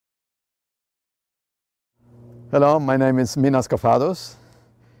Hello, my name is Menas Kafatos,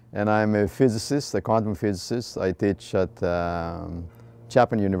 and I'm a physicist, a quantum physicist. I teach at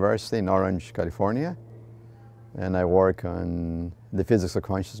Chapman University in Orange, California, and I work on the physics of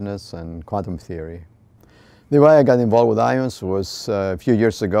consciousness and quantum theory. The way I got involved with IONS was a few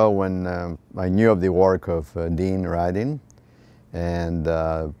years ago when I knew of the work of Dean Radin and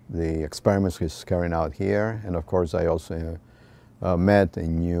the experiments he's carrying out here, and of course I also met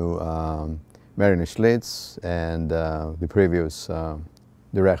and knew Marina Schlitz and the previous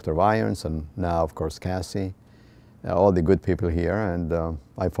director of IONS, and now of course Cassie, all the good people here, and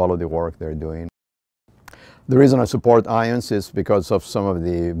I follow the work they're doing. The reason I support IONS is because of some of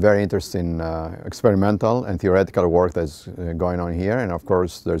the very interesting experimental and theoretical work that's going on here, and of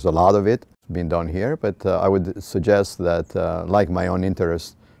course there's a lot of it being done here, but I would suggest that, like my own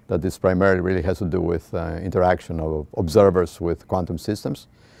interest, that this primarily really has to do with interaction of observers with quantum systems.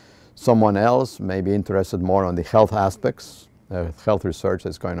 Someone else may be interested more on the health aspects, health research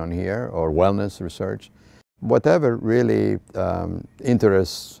that's going on here, or wellness research. Whatever really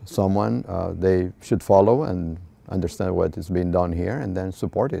interests someone, they should follow and understand what is being done here and then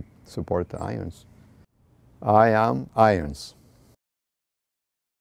support it, support the IONS. I am IONS.